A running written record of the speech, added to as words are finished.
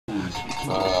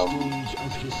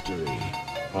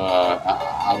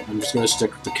I'm just gonna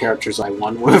stick with the characters I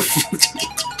won with.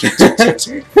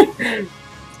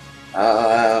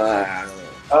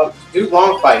 Do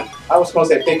long fight. I was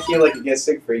supposed to say pick healing against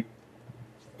Siegfried.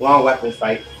 Long weapon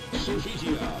fight. I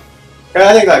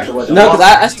think that's what. No, because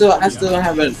I still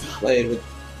haven't played with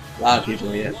a lot of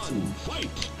people yet.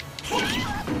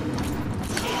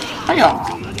 Hiya!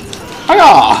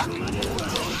 Hiya!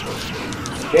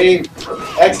 Getting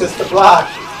access to block.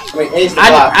 I mean, ace to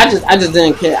block. I just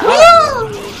didn't care. I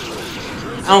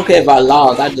don't care if I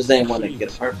lost. I just didn't want to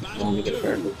get a perfect. I want to get a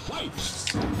perfect.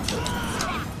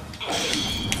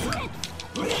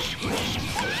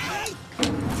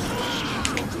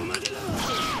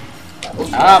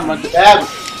 Ah, my Stab.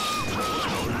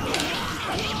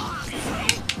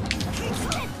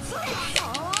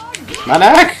 My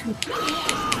neck!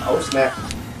 Oh snap.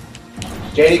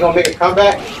 JD gonna make a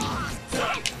comeback?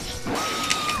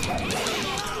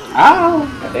 Ow!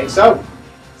 I think so.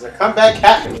 There's a comeback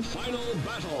happening.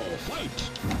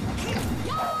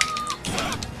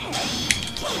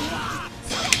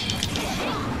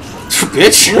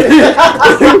 Bitch!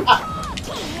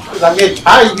 Because I'm getting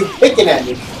tired of you picking at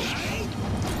me.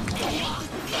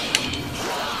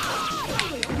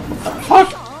 Fuck!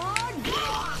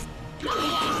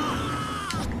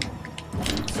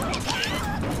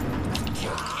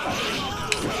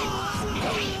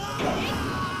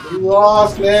 You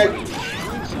lost, Nick.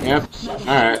 Yep.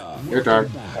 Alright. Your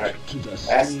turn. Alright.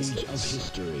 That's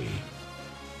history.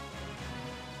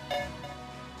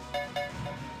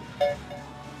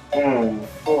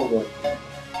 Hold on.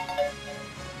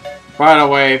 By the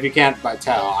way, if you can't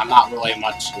tell, I'm not really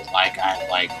much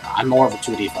I'm more of a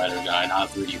 2D fighter guy, not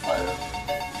a 3D fighter.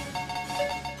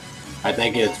 I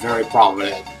think it's very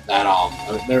prominent that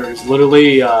there's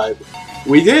literally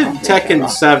we did Tekken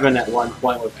 7 at one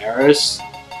point with Eris,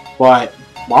 but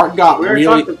Mark got we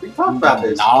talked about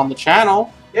this. Not on the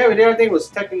channel. Yeah, we did. I think it was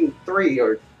Tekken 3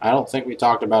 or. I don't think we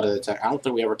talked about it. I don't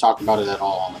think we ever talked about it at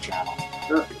all on the channel.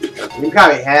 We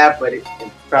probably have, but it's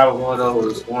probably one of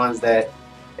those ones that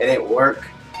it didn't work.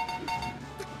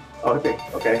 Oh,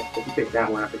 okay. If you pick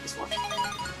that one, I pick this one.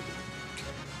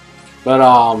 But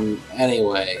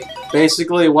anyway,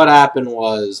 basically what happened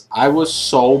was I was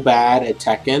so bad at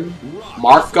Tekken.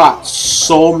 Mark got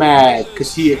so mad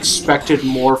because he expected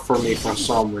more from me for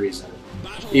some reason.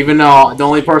 Even though the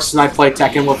only person I play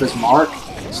Tekken with is Mark,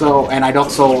 and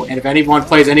if anyone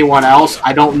plays anyone else,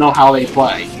 I don't know how they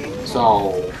play.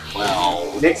 So,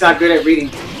 well, Nick's not good at reading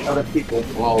other people.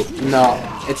 Well, no,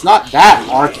 it's not that,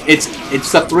 Mark. It's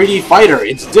a 3D fighter.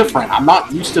 It's different. I'm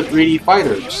not used to 3D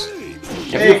fighters.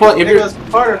 If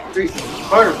part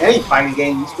of any fighting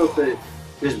game, you're supposed to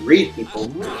just read people.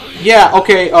 Yeah,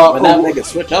 okay. But now they can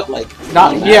switch up like.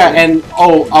 And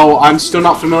I'm still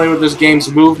not familiar with this game's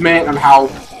movement and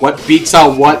what beats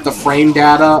out what, the frame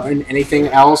data and anything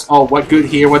else. Oh, what good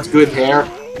here? What's good there?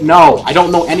 No, I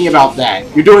don't know any about that.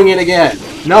 You're doing it again.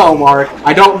 No, Mark,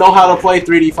 I don't know how to play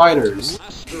 3D fighters.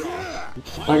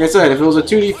 Like I said, if it was a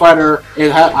 2D fighter,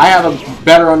 I have a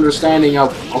better understanding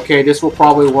of, okay, this will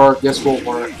probably work, this will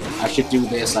work, I should do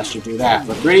this, I should do that.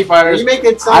 But 3D fighters, you make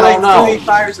it sound like 2D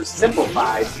fighters are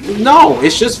simplified. No,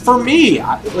 it's just for me.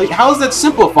 Like, how is that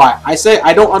simplified? I say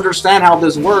I don't understand how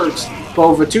this works,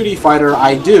 but with a 2D fighter,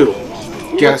 I do.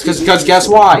 Because guess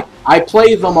why? I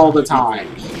play them all the time.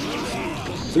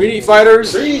 3D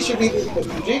fighters? 3D should be...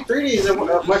 3D is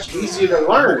much easier to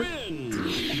learn.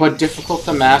 But difficult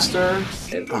to master?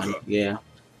 Yeah,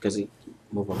 because he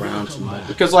move around too much.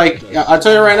 Because, like, I'll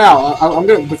tell you right now, I'm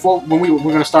gonna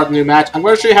we're gonna start the new match, I'm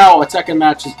gonna show you how a Tekken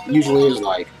match usually is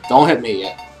like. Don't hit me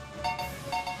yet.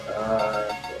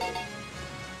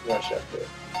 Rush up there.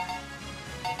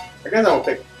 I guess I'll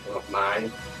pick mine,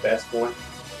 best one.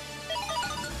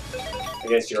 I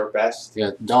guess your best.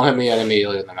 Yeah, don't hit me yet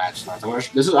immediately when the match starts.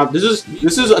 This is a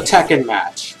Tekken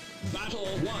match.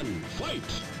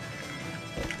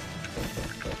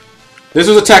 This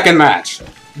is a Tekken match.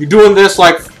 You're doing this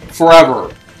like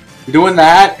forever. You're doing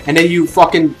that, and then you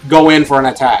fucking go in for an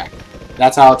attack.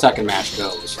 That's how a Tekken match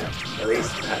goes. At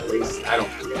least I don't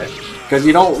do that. Because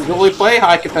you don't really play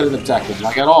high competitive Tekken,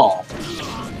 like at all.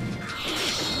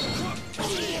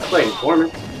 I play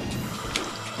Informant.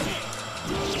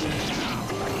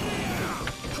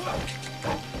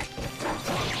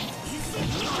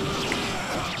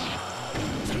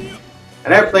 I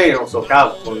never played also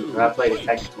Calibur-Matches, but I played in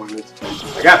Tekken tournaments.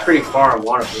 I got pretty far in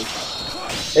one of them.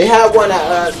 They had one.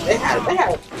 They had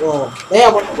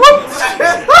one.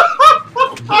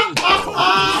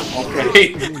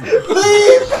 Okay.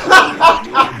 Leave.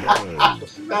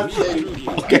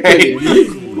 Okay.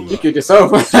 You kicked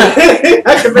yourself.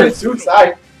 I committed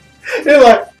suicide. They're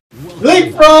like,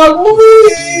 leapfrog,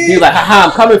 wee! He's like, haha,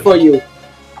 I'm coming for you.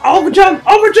 Overjump,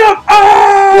 overjump.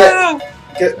 Ah!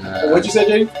 What'd you say,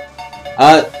 Jay?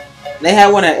 They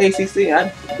had one at ACC.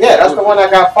 Yeah, that's the one I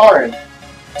got far in.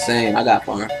 Same, I got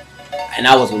far. And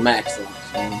I was with Max. So.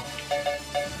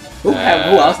 Who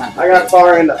else? I got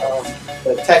far in the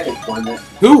Tekken tournament.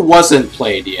 Who wasn't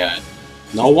played yet?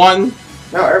 No one?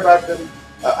 No, everybody did.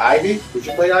 Ivy? Did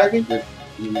you play Ivy?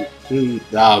 Through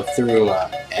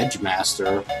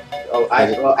Edgemaster. Oh,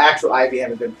 well, actual Ivy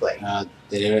haven't been played.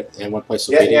 Did anyone play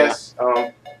Sophia? Yes.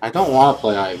 I don't want to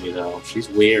play Ivy though. She's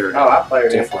weird. Oh, I play her.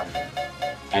 Different.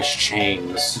 As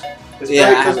chains.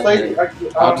 I'll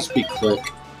I'll just be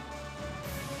Click.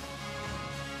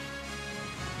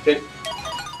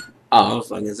 Oh, I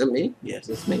was like, is it me? Yes,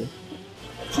 it's me.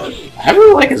 I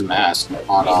really like his mask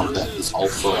on his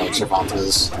ult for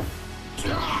Cervantes.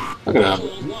 Look at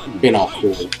him being all cool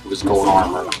with his gold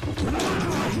armor.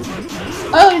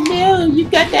 Oh no, you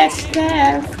got that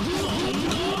staff.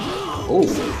 Oh.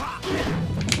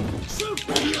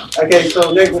 Okay,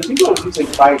 so Nick, when people usually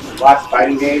watch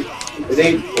fighting games, do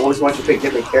they always want you to pick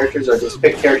different characters or just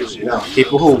pick characters you know?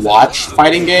 People who watch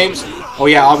fighting games, oh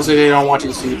yeah, obviously they don't want you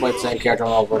to see you play the same character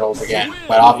over and over again.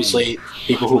 But obviously,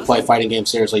 people who play fighting games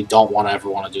seriously don't ever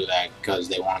want to do that because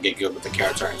they want to get good with the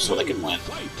character so they can win.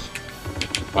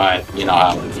 But you know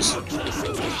how it is.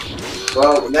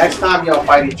 Well, next time y'all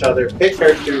fight each other, pick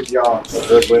characters y'all are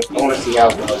good with. I want to see how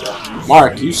it goes.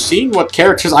 Mark, you've seen what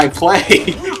characters I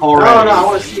play already. No, I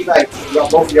want to see like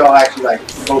both of y'all actually like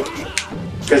both.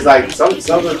 Because like some of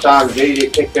the times they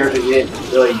pick characters you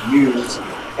didn't really use,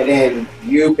 and then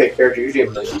you pick characters you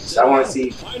didn't really use. So I want to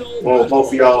see both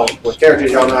of y'all what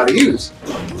characters y'all know how to use.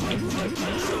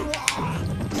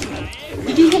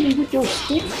 Did you hit me with your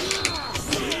stick?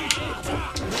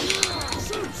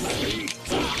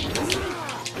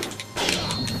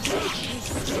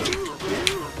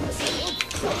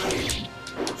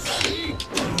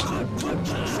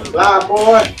 Fly,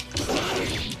 boy.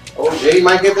 Oh, JD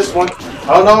might get this one.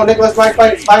 Oh no, Nicholas might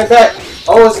fight back.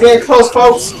 Oh, it's getting close,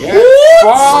 folks. Yeah.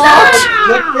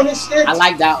 Nick finished it. I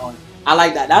like that one. I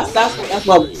like that. That's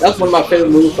one of my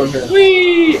favorite moves from her.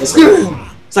 Whee! It's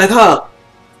like, huh?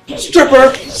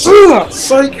 Stripper!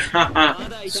 Psych!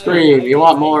 Scream, you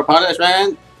want more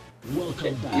punishment?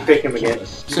 You pick him again.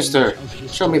 Sister,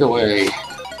 show me the way.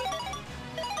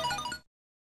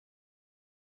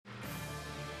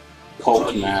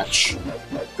 Poke match.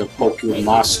 The poke you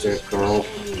master, girl.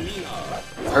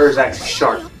 Hers actually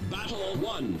sharp.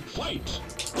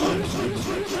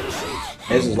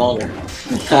 This is longer.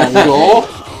 Go.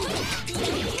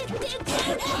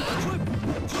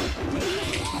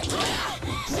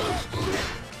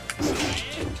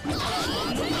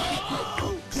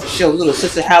 Show little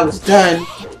sister how it's done.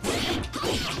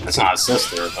 That's not a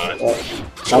sister, but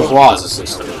Changhua is a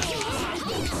sister.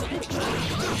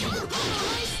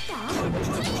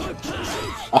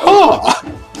 Oh!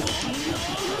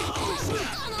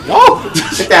 No!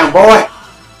 Sit down, boy.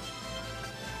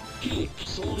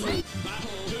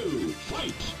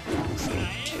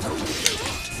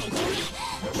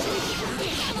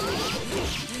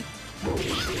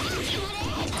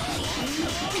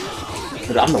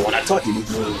 But I'm the one that taught you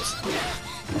these moves.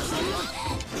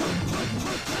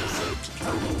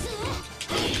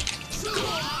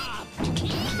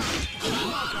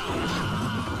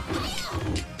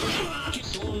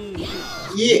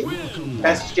 Yeah.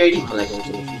 That's JD. I like going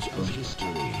to the future.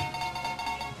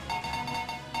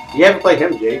 You haven't played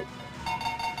him, Jay.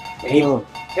 Him.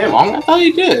 I thought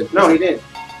you did. No, he didn't.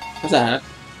 What's that?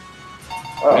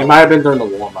 Oh. It might have been during the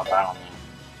warm-up, I don't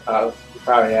know. You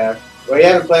probably have. Well, you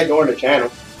haven't played during the channel.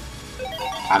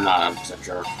 I'm not 100%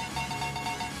 sure.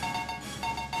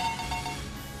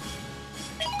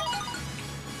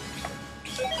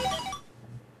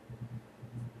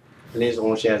 And here's the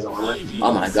one she has armor.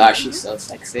 Oh my gosh, she's so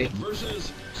sexy.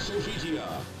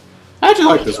 I actually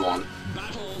like this one.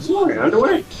 Is she wearing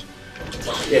underwear?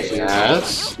 Yes.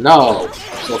 Yes. No.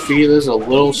 Sophia's a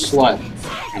little slut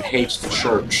and hates the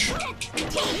church.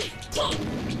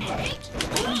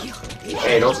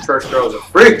 Hey, those church girls are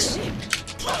freaks.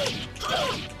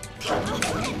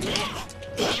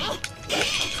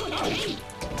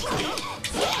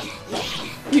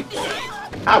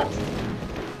 Ouch.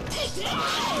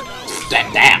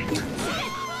 Damn.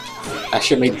 That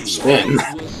shit made you spin.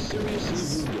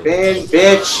 Spin,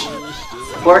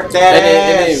 bitch. Work that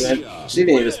ass. She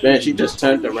didn't even spin, she just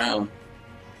turned around.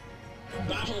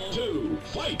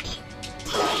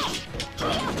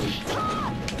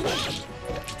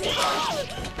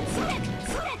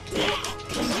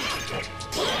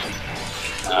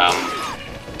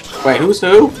 Wait, who's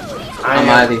who? I'm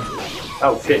Ivy.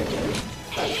 Oh shit.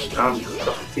 I'm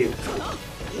confused.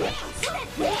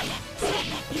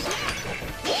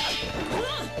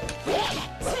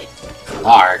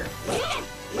 Hard.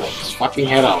 Just fucking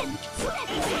head up.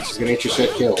 She's gonna get your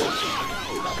shit killed.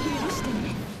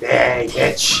 Dang,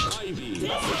 bitch.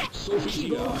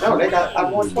 No, I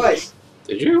won twice.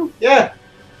 Did you? Yeah.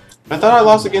 I thought I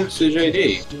lost against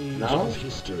JD. No?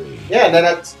 Yeah, and then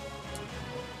that's...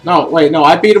 No, wait, no,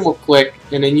 I beat him with Click,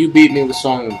 and then you beat me with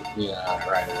Song. Yeah,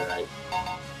 right.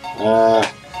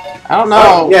 I don't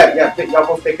know. Yeah, y'all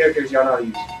both pick characters y'all know how to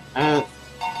use.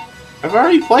 I've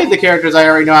already played the characters I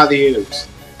already know how to use.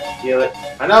 Yeah,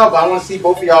 I know, but I want to see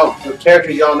both of y'all, the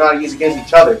characters y'all know how to use against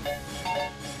each other.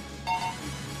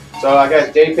 So I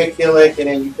guess Jay picked Killick, and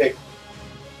then you pick...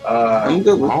 I'm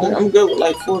good with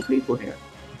like 4 people here.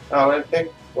 Oh, then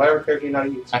pick whatever character you know how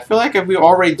to use. I feel like we've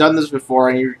already done this before,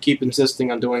 and you keep insisting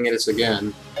on doing it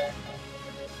again.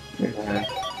 Yeah.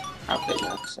 I'll pick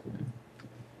Max.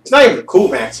 It's not even a cool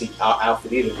Maxi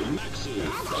outfit either.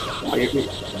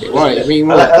 What? I mean,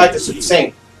 I like the Super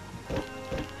Saint.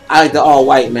 I like the all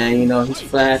white man, you know, he's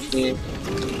flashy.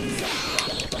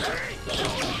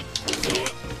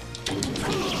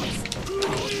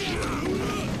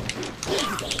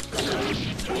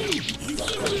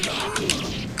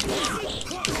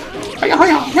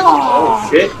 Oh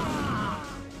shit.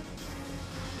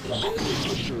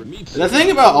 The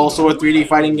thing about also with 3D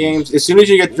fighting games, as soon as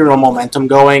you get your momentum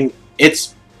going,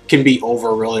 it can be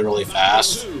over really, really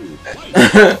fast.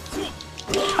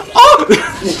 Oh!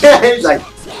 He's like,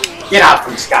 get out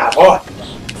from the sky, boy.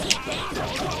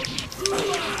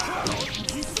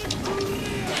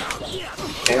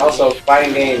 And also,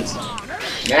 fighting games,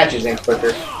 matches ain't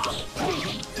quicker.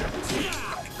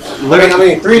 I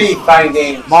mean, 3D fighting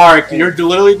games. Mark, you're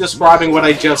literally describing what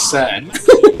I just said.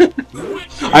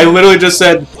 I literally just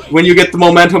said, when you get the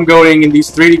momentum going in these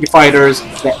 3D fighters,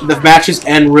 the matches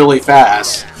end really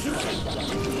fast.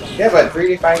 Yeah, but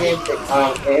 3D fighting games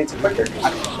ends quicker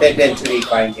than 2D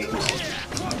fighting games.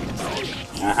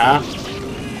 Uh-huh.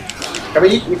 I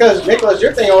mean, because, Nicholas,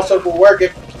 your thing also will work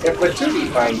if with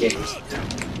 2D fighting games.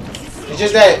 It's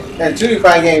just that in 2D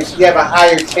fighting games, you have a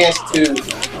higher chance to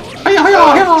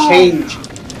change.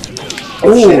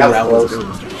 Oh shit, that was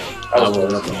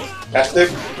close. That's the...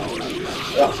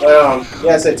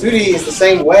 yeah, so 2D is the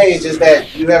same way, it's just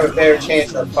that you have a better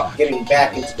chance of getting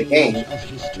back into the game.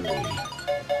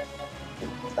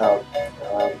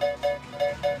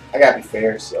 I gotta be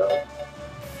fair, so...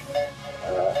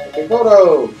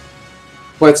 photo!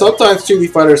 But sometimes 2D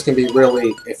fighters can be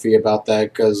really iffy about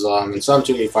that, because in some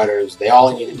 2D fighters,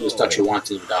 all you need to do is touch your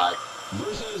once and you die.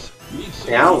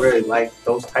 Yeah, I don't really like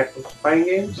those type of fighting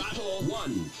games.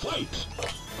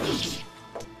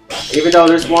 Even though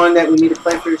there's one that we need to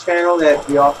play for the channel that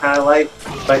we all kind of like,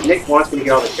 but Nick wants me to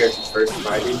get all the characters first if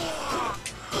I do.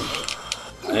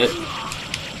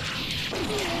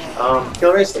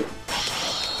 Killer Instinct.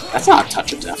 That's not a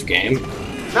touch-of-death game.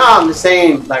 No, I'm just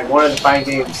saying, like, one of the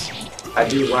fighting games I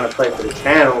do want to play for the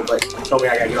channel, but you told me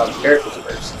I gotta get all the characters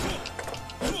first.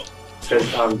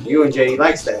 Because you and JD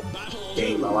likes that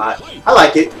game a lot. I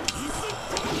like it.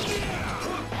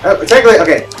 Technically,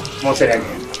 okay, I won't say that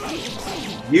again.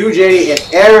 You, JD, and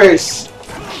Eris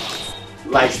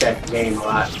likes that game a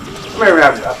lot. I remember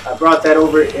I brought that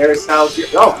over at Eris' house.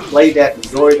 Y'all played that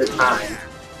majority of the time.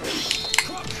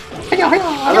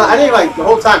 I think like the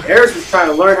whole time Eris was trying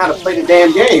to learn how to play the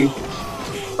damn game.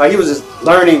 Like he was just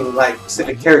learning like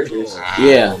specific characters.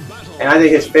 Yeah. And I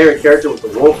think his favorite character was the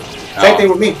wolf. Same thing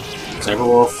with me. Saber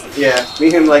Wolf. Yeah, me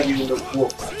and him like using the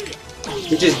wolf.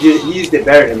 He used it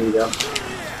better than me though.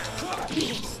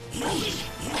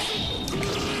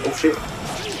 Oh shit.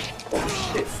 Oh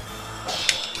shit.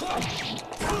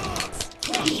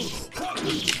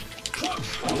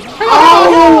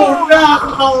 Oh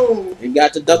no! You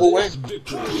got the double win?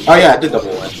 Oh yeah, I did double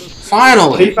win.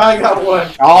 Finally! He finally got one.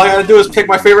 All I gotta do is pick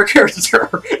my favorite character.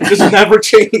 It just never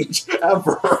change,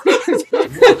 ever.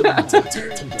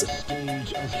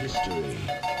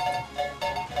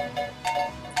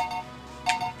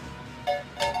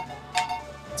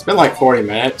 It's been like 40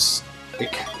 minutes.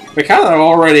 We're kind of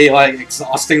already like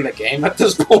exhausting the game at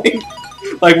this point.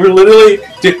 Like we already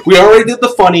did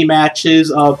the funny matches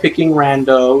of picking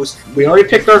randos. We already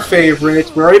picked our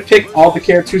favorites. We already picked all the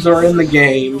characters that are in the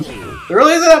game. There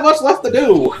really isn't that much left to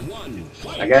do.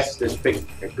 I guess just pick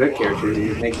a good character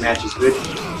to make matches good.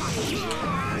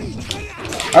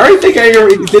 I already think I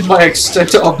already did my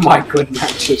extent of my good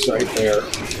matches right there.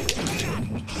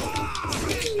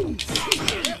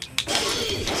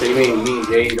 So you mean me and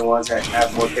Jay the ones that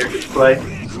have more characters to play?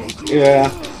 Yeah.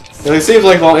 It seems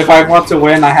like, well, if I want to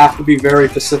win, I have to be very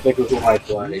specific with who I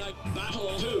play.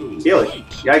 Keelik.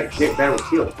 You gotta get better with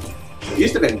Keelik. You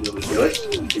used to be good with Keelik.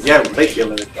 Because you haven't played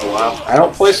Keelik in a while. I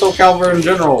don't play Soul Calibur in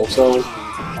general, so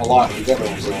a lot in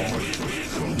general, so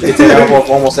it's available with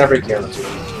almost every character.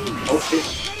 Oh shit.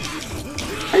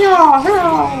 Hiya,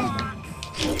 hiya.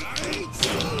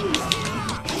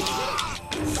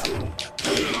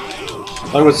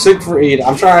 Like with Siegfried,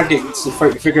 I'm trying to get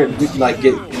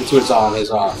into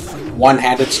his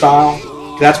one-handed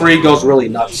style. That's where he goes really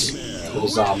nuts with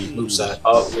his moveset.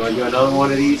 Oh, you wanna do another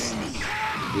one of these?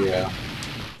 Yeah.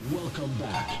 Welcome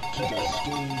back to the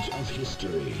stage of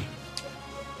history.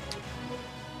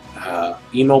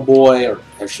 Emo Boy or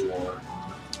Edgelord.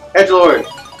 Edgelord!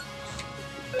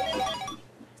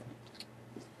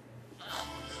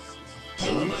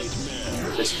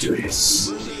 Let's do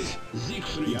this.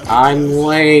 I'm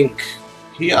Link.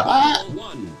 Yeah.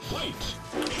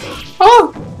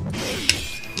 Oh!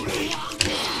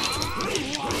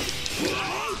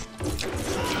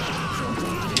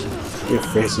 You're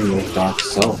facing your dark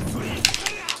self.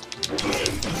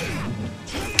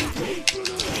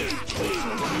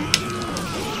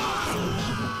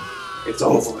 It's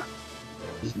over.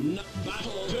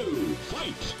 Battle 2,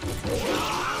 fight!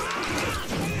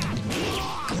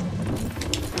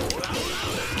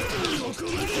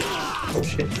 Oh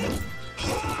shit.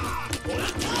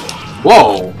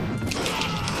 Whoa!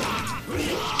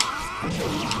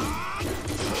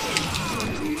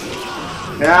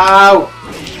 No!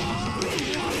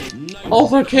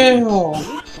 Overkill!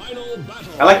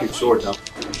 I like your sword though.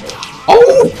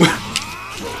 Oh!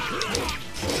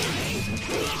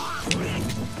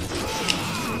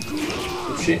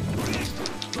 Oh shit.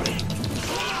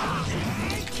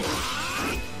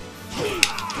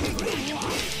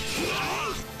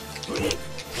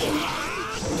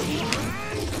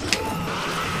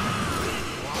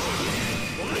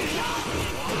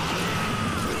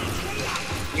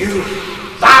 You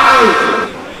die!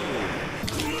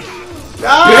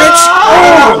 Bitch!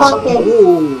 Oh!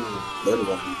 Good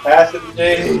one. Pass it,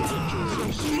 Jay.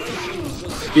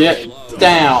 Get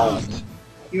down.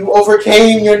 You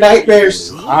overcame your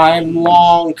nightmares. I'm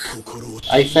Lonk.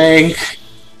 I think.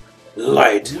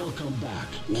 Light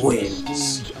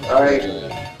wins. Alright.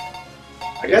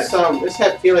 I guess let's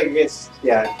have Keelik against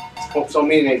so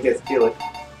meaning against Keelik.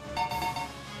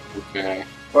 Okay.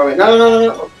 Wait,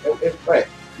 no. Wait.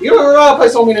 You don't know how to play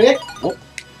so meaning, Nick? Oh.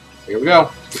 Here we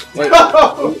go. Wait.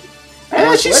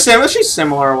 She's similar. She's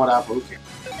similar or whatever. Okay.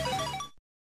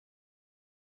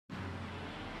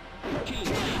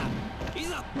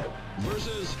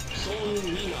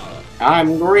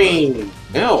 I'm green.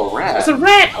 Ew, rat. It's a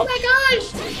rat! Oh my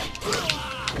gosh!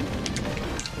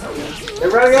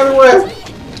 They're running everywhere!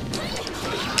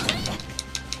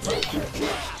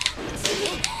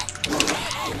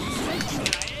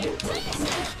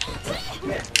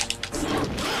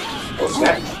 Oh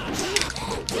snap!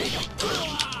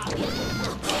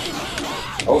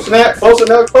 Oh snap! Close,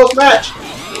 another close match!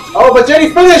 Oh, but Jenny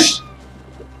finished!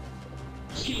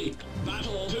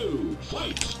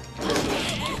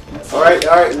 Alright.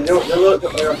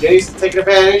 Jenny's taking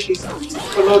advantage. He's a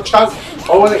little chunk.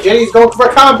 Oh, and Jenny's going for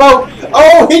a combo.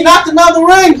 Oh, he knocked him out of the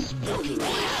ring!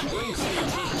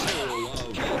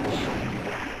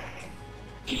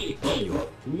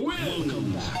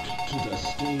 Welcome back to the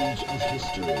stage of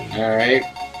history. Alright.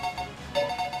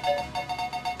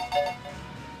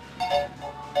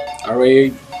 Are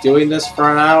we doing this for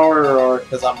an hour, or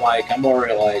because I'm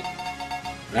already like,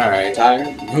 alright. Tired?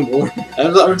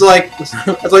 It's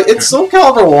like it's Soul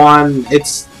Calibur 1.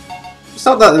 It's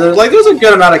not that there's a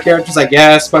good amount of characters, I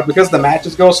guess, but because the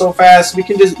matches go so fast, we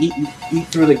can just eat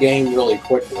through the game really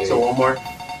quickly. So one more?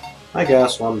 I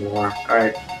guess one more.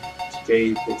 Alright.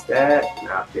 Jay picks that, and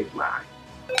I'll pick mine.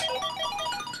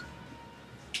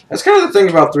 That's kind of the thing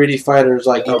about 3D fighters,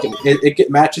 like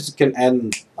matches can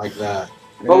end like that.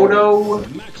 Photo.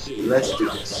 Let's do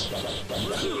this.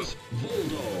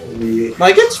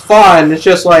 Like it's fun. It's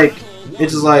just like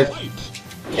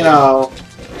you know.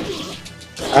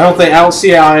 I don't see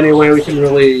how any way we can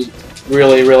really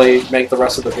make the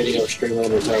rest of the video extremely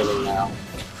entertaining now.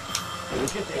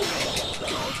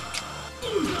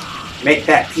 Make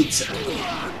that pizza.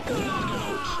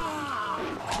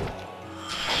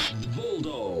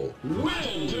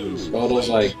 Voldo's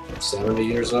like 70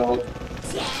 years old.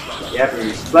 You have to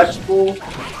be flexible.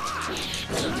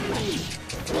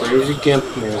 Crazy Gimp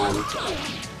Man.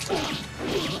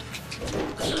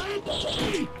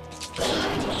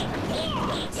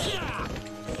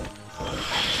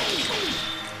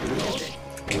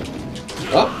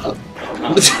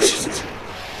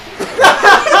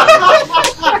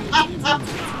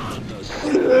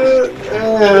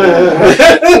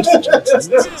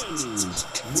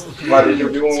 Why did you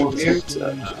do one with you?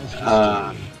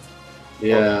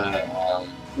 Yeah.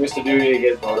 Mr. Duty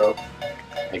against Moto.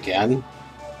 Again?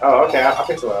 Oh, okay. I'll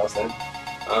pick someone else then.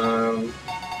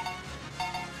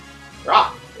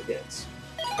 Rock against.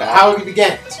 How we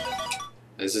begin?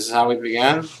 Is this how we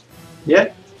began?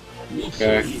 Yeah.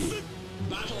 Okay.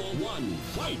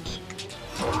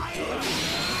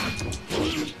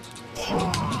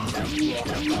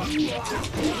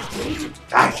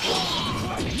 Ah.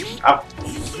 Ow.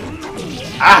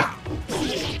 Ah.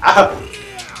 Ow.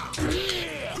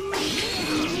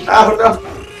 Oh no.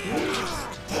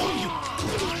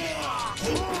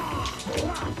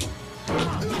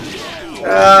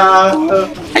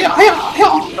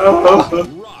 Oh.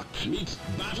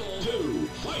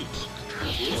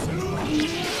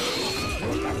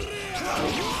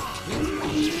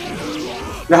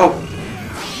 No.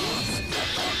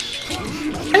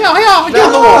 Get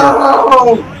in the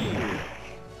water!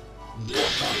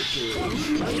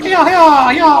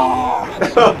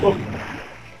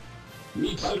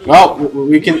 Well,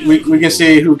 we can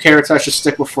see who character I should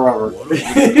stick with forever.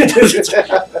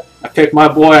 I pick my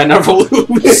boy, I never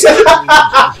lose.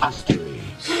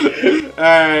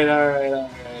 Alright.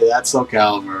 That's so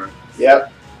Calibur.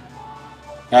 Yep.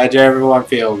 How did everyone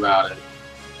feel about it?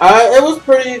 It was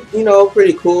pretty,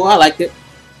 pretty cool. I liked it.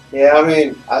 Yeah, I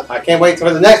mean, I can't wait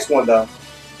for the next one though.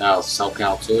 No,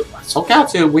 SoCal 2. SoCal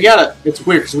 2, it's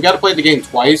weird because we gotta play the game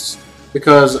twice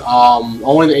because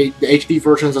only the HD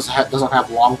version doesn't have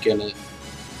Wonk in it.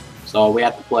 So we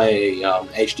have to play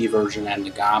HD version and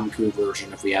the Gamku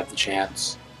version if we have the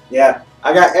chance. Yeah,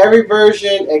 I got every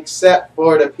version except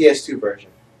for the PS2 version.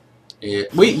 Yeah,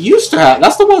 we used to have.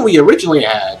 That's the one we originally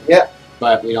had. Yep.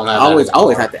 But we don't have. I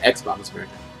always had the Xbox version.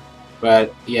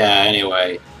 But yeah,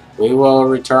 anyway, we will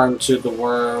return to the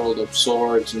world of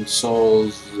swords and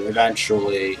souls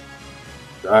eventually.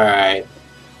 All right.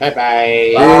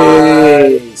 Bye-bye.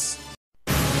 Bye. Peace.